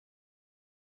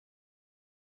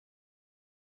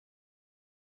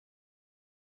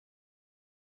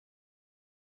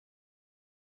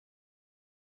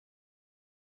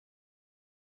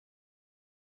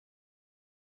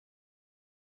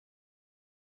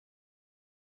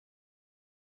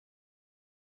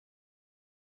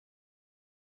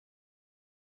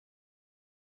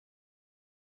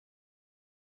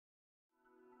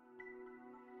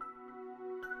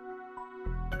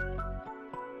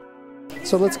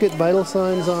So let's get vital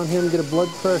signs on him, get a blood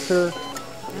pressure.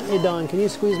 Hey Don, can you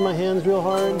squeeze my hands real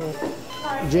hard?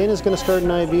 Jane is going to start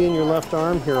an IV in your left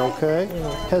arm here, okay?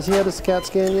 Has he had a CAT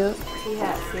scan yet? He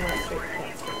has. He went straight to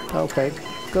CAT scan. Okay,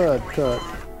 good, good.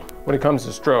 When it comes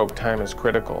to stroke, time is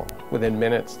critical. Within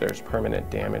minutes, there's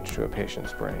permanent damage to a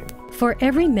patient's brain. For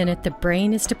every minute the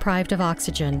brain is deprived of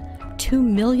oxygen, 2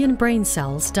 million brain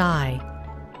cells die.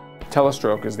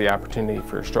 Telestroke is the opportunity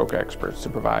for stroke experts to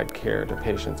provide care to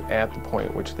patients at the point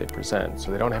at which they present,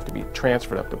 so they don't have to be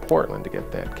transferred up to Portland to get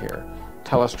that care.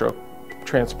 Telestroke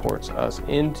transports us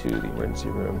into the emergency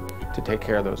room to take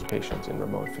care of those patients in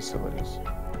remote facilities.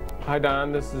 Hi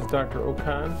Don, this is Dr.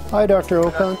 Okan. Hi Dr.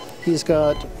 Okan. He's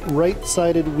got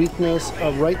right-sided weakness,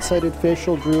 a right-sided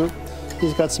facial droop.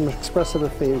 He's got some expressive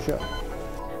aphasia.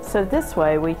 So this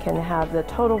way we can have the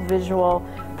total visual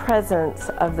presence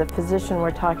of the physician we're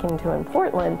talking to in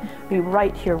Portland be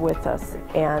right here with us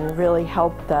and really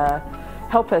help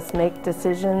us make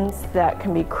decisions that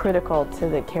can be critical to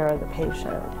the care of the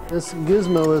patient. This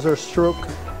gizmo is our stroke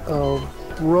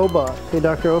robot. Hey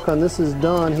Dr. Okan, this is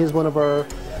Don. He's one of our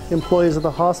employees of the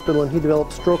hospital, and he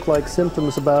developed stroke-like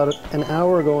symptoms about an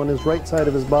hour ago on his right side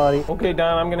of his body. Okay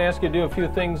Don, I'm going to ask you to do a few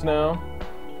things now.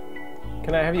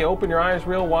 Can I have you open your eyes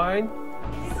real wide?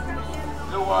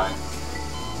 Real wide.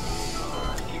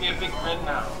 Give me a big grin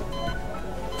now.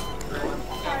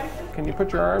 Can you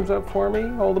put your arms up for me?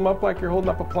 Hold them up like you're holding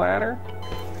up a platter.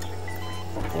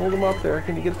 Hold them up there.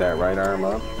 Can you get that right arm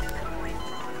up?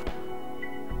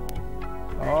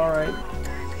 All right.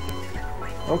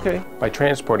 Okay. By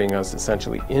transporting us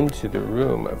essentially into the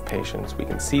room of patients, we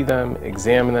can see them,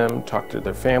 examine them, talk to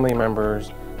their family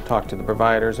members, talk to the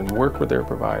providers and work with their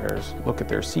providers, look at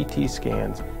their CT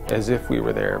scans as if we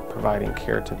were there providing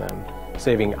care to them,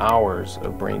 saving hours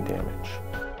of brain damage.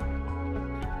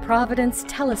 Providence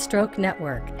Telestroke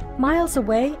Network. Miles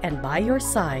away and by your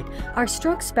side, our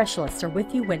stroke specialists are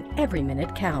with you when every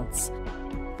minute counts.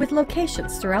 With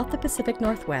locations throughout the Pacific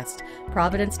Northwest,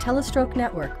 Providence Telestroke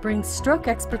Network brings stroke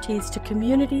expertise to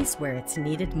communities where it's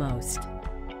needed most.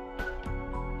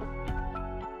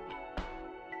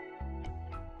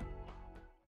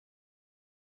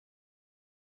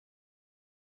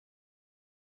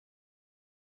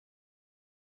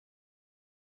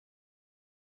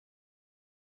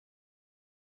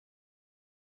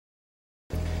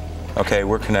 Okay,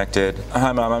 we're connected.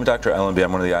 Hi Mom, I'm Dr. Ellenby.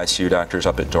 I'm one of the ICU doctors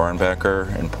up at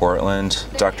Dornbecker in Portland.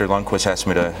 Dr. Lundquist asked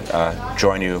me to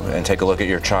join you and take a look at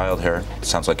your child here. It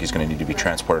sounds like he's going to need to be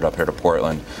transported up here to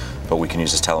Portland, but we can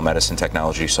use this telemedicine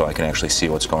technology so I can actually see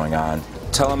what's going on.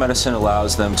 Telemedicine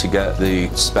allows them to get the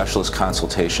specialist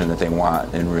consultation that they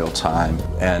want in real time,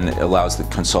 and it allows the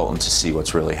consultant to see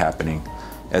what's really happening,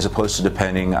 as opposed to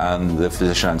depending on the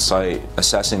physician on site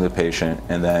assessing the patient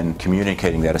and then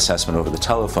communicating that assessment over the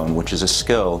telephone, which is a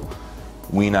skill.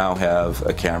 We now have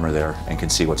a camera there and can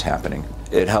see what's happening.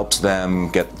 It helps them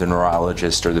get the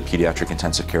neurologist or the pediatric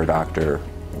intensive care doctor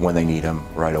when they need them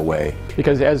right away.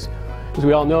 Because as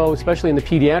we all know, especially in the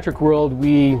pediatric world,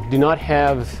 we do not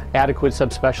have adequate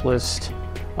subspecialists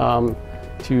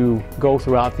to go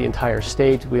throughout the entire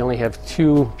state. We only have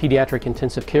 2 pediatric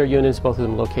intensive care units, both of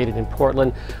them located in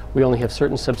Portland. We only have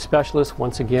certain subspecialists,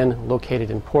 once again located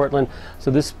in Portland.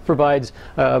 So this provides,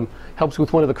 helps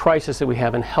with one of the crises that we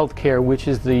have in healthcare, which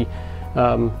is the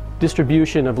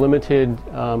distribution of limited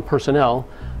personnel,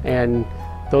 and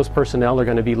those personnel are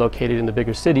going to be located in the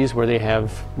bigger cities where they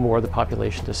have more of the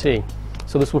population to see.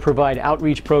 So this will provide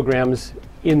outreach programs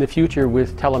in the future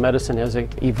with telemedicine as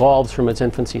it evolves from its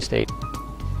infancy state.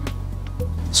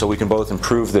 So we can both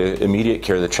improve the immediate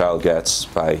care the child gets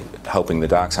by helping the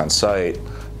docs on site.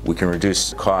 We can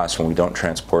reduce costs when we don't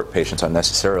transport patients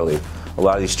unnecessarily. A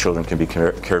lot of these children can be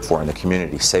cared for in the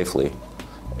community safely.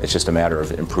 It's just a matter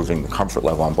of improving the comfort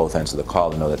level on both ends of the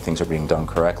call to know that things are being done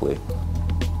correctly.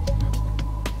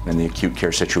 In the acute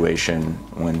care situation,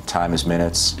 when time is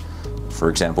minutes, for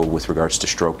example, with regards to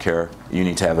stroke care, you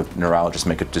need to have a neurologist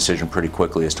make a decision pretty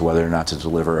quickly as to whether or not to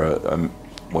deliver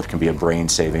what can be a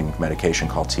brain-saving medication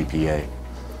called TPA.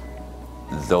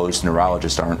 Those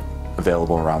neurologists aren't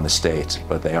available around the state,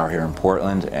 but they are here in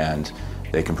Portland, and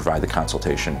they can provide the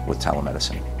consultation with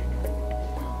telemedicine.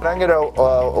 I'm going to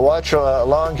watch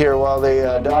along here while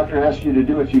the doctor asks you to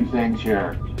do a few things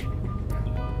here.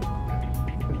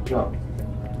 Go.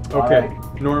 Okay,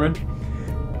 Norman,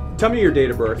 tell me your date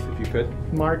of birth, if you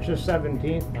could. March the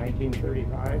 17th,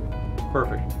 1935.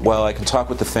 Perfect. Well, I can talk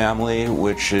with the family,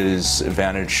 which is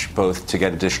advantage both to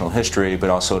get additional history, but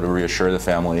also to reassure the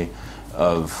family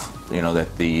of,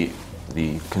 that the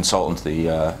consultant,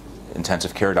 the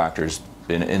intensive care doctor, is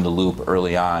been in the loop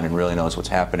early on and really knows what's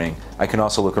happening. I can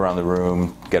also look around the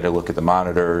room, get a look at the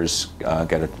monitors,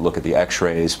 get a look at the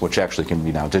x-rays, which actually can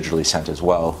be now digitally sent as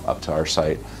well up to our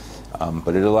site.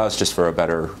 But it allows just for a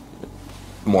better,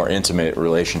 more intimate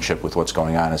relationship with what's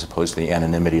going on as opposed to the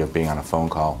anonymity of being on a phone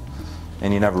call.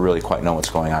 And you never really quite know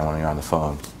what's going on when you're on the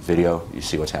phone. Video, you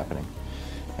see what's happening.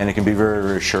 And it can be very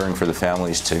reassuring for the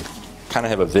families to kind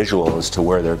of have a visual as to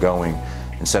where they're going.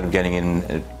 Instead of getting in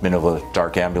the middle of a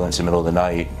dark ambulance in the middle of the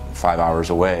night, 5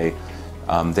 hours away,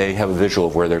 they have a visual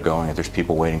of where they're going, that there's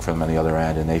people waiting for them on the other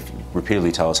end, and they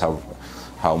repeatedly tell us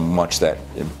how much that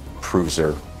improves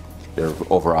their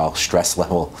overall stress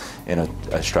level in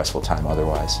a stressful time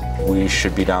otherwise. We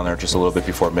should be down there just a little bit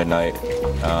before midnight.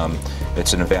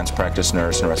 It's an advanced practice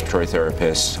nurse and a respiratory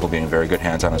therapist who'll be in very good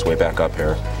hands on his way back up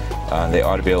here. They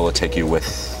ought to be able to take you with,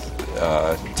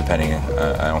 depending,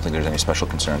 I don't think there's any special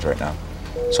concerns right now.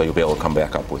 So you'll be able to come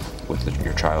back up with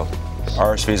your child.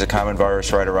 RSV is a common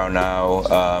virus right around now,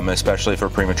 especially for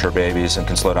premature babies, and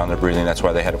can slow down their breathing. That's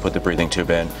why they had to put the breathing tube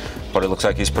in. But it looks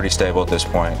like he's pretty stable at this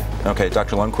point. Okay,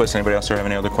 Dr. Lundquist, anybody else have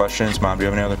any other questions? Mom, do you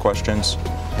have any other questions?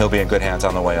 He'll be in good hands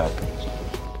on the way up.